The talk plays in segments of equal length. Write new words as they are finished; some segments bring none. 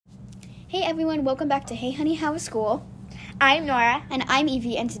Hey everyone, welcome back to Hey Honey, How was school? I'm Nora. And I'm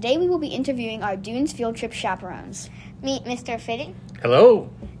Evie, and today we will be interviewing our Dunes field trip chaperones. Meet Mr. Fitting. Hello.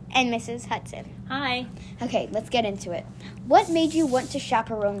 And Mrs. Hudson. Hi. Okay, let's get into it. What made you want to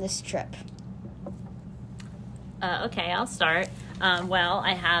chaperone this trip? Okay, I'll start. Well,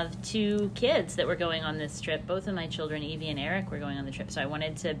 I have two kids that were going on this trip. Both of my children, Evie and Eric, were going on the trip, so I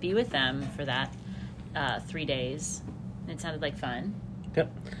wanted to be with them for that 3 days. It sounded like fun. Yep.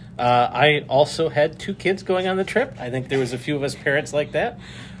 I also had two kids going on the trip. I think there was a few of us parents like that.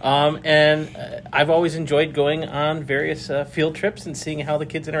 And I've always enjoyed going on various field trips and seeing how the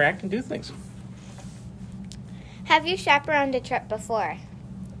kids interact and do things. Have you chaperoned a trip before?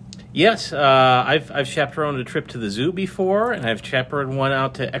 Yes, I've chaperoned a trip to the zoo before, and I've chaperoned one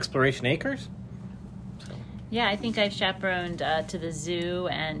out to Exploration Acres. Yeah, I think I've chaperoned to the zoo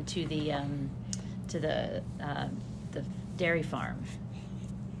and to the dairy farm.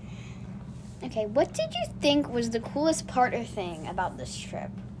 Okay, what did you think was the coolest part or thing about this trip?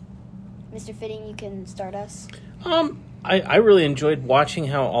 Mr. Fitting, you can start us. I really enjoyed watching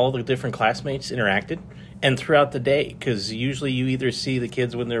how all the different classmates interacted and throughout the day, because usually you either see the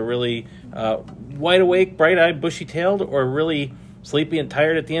kids when they're really wide awake, bright-eyed, bushy-tailed, or really sleepy and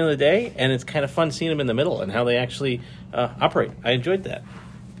tired at the end of the day, and it's kind of fun seeing them in the middle and how they actually operate. I enjoyed that.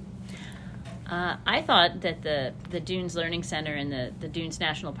 I thought that the Dunes Learning Center in the Dunes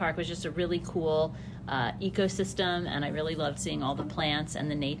National Park was just a really cool ecosystem, and I really loved seeing all the plants and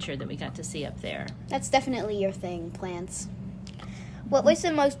the nature that we got to see up there. That's definitely your thing, plants. What was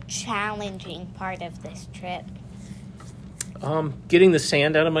the most challenging part of this trip? Getting the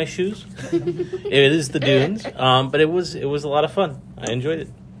sand out of my shoes. It is the dunes, but it was a lot of fun. I enjoyed it.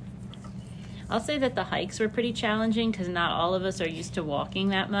 I'll say that the hikes were pretty challenging because not all of us are used to walking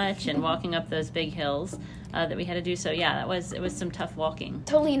that much and walking up those big hills that we had to do. So yeah, it was some tough walking.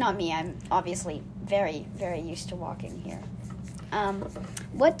 Totally not me. I'm obviously very, very used to walking here.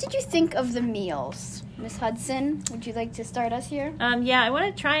 What did you think of the meals? Miss Hudson, would you like to start us here? Yeah, I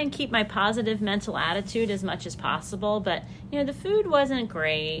want to try and keep my positive mental attitude as much as possible, but the food wasn't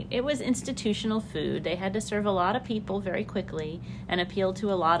great. It was institutional food. They had to serve a lot of people very quickly and appeal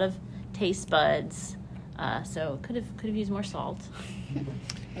to a lot of taste buds, so could have used more salt.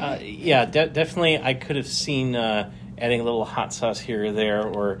 Definitely. I could have seen adding a little hot sauce here or there,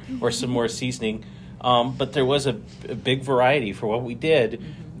 or some more seasoning. But there was a big variety for what we did.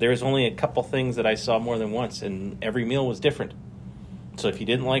 Mm-hmm. There was only a couple things that I saw more than once, and every meal was different. So if you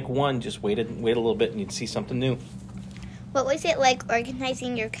didn't like one, just wait a little bit, and you'd see something new. What was it like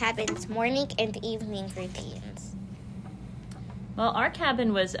organizing your cabin's morning and evening routines? Well, our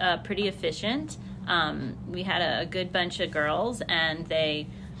cabin was pretty efficient. We had a good bunch of girls, and they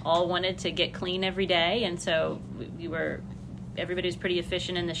all wanted to get clean every day, and so everybody was pretty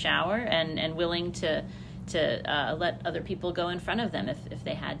efficient in the shower and willing to let other people go in front of them if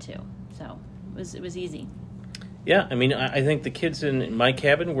they had to. So it was easy. Yeah, I mean, I think the kids in my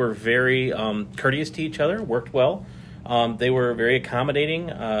cabin were very courteous to each other, worked well. They were very accommodating,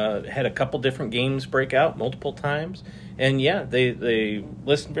 had a couple different games break out multiple times. And yeah, they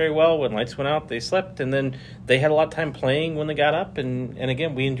listened very well. When lights went out, they slept. And then they had a lot of time playing when they got up. And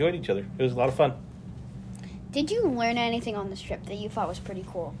again, we enjoyed each other. It was a lot of fun. Did you learn anything on this trip that you thought was pretty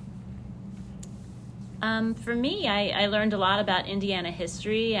cool? For me, I learned a lot about Indiana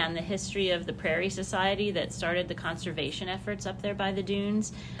history and the history of the Prairie Society that started the conservation efforts up there by the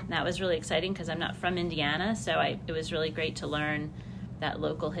dunes. And that was really exciting because I'm not from Indiana, so it was really great to learn that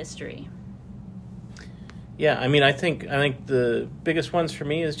local history. Yeah, I mean, I think the biggest ones for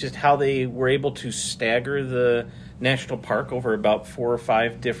me is just how they were able to stagger the national park over about 4 or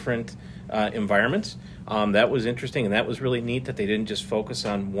 5 different environments. That was interesting, and that was really neat that they didn't just focus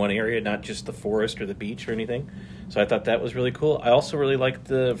on one area, not just the forest or the beach or anything. So I thought that was really cool. I also really liked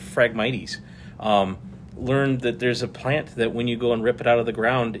the Phragmites. Learned that there's a plant that when you go and rip it out of the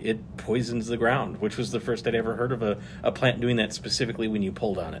ground, it poisons the ground, which was the first I'd ever heard of a plant doing that specifically when you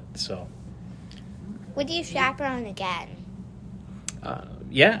pulled on it. So, Would you chaperone again?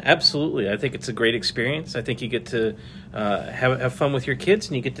 Yeah, absolutely. I think it's a great experience. I think you get to have fun with your kids,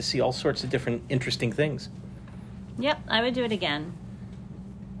 and you get to see all sorts of different interesting things. Yep, I would do it again.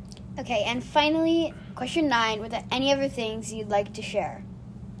 Okay, and finally, question 9, were there any other things you'd like to share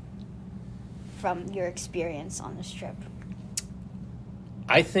from your experience on this trip?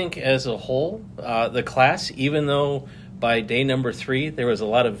 I think as a whole, the class, even though by day number 3 there was a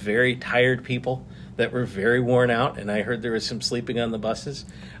lot of very tired people that were very worn out, and I heard there was some sleeping on the buses.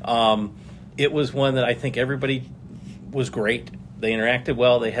 It was one that I think everybody was great. They interacted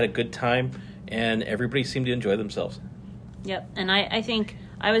well, they had a good time, and everybody seemed to enjoy themselves. Yep, and I think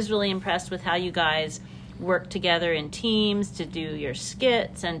I was really impressed with how you guys work together in teams to do your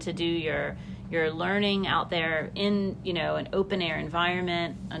skits and to do your learning out there in, an open air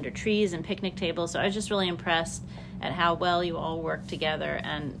environment under trees and picnic tables. So I was just really impressed at how well you all work together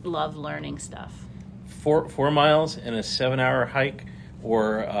and love learning stuff. 4 miles and a 7-hour hike,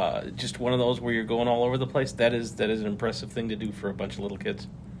 or just one of those where you're going all over the place, that is an impressive thing to do for a bunch of little kids.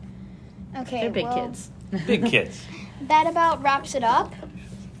 Okay, They're big well, kids. Big kids. That about wraps it up.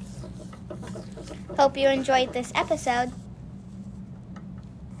 Hope you enjoyed this episode.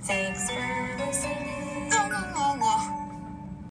 Thanks for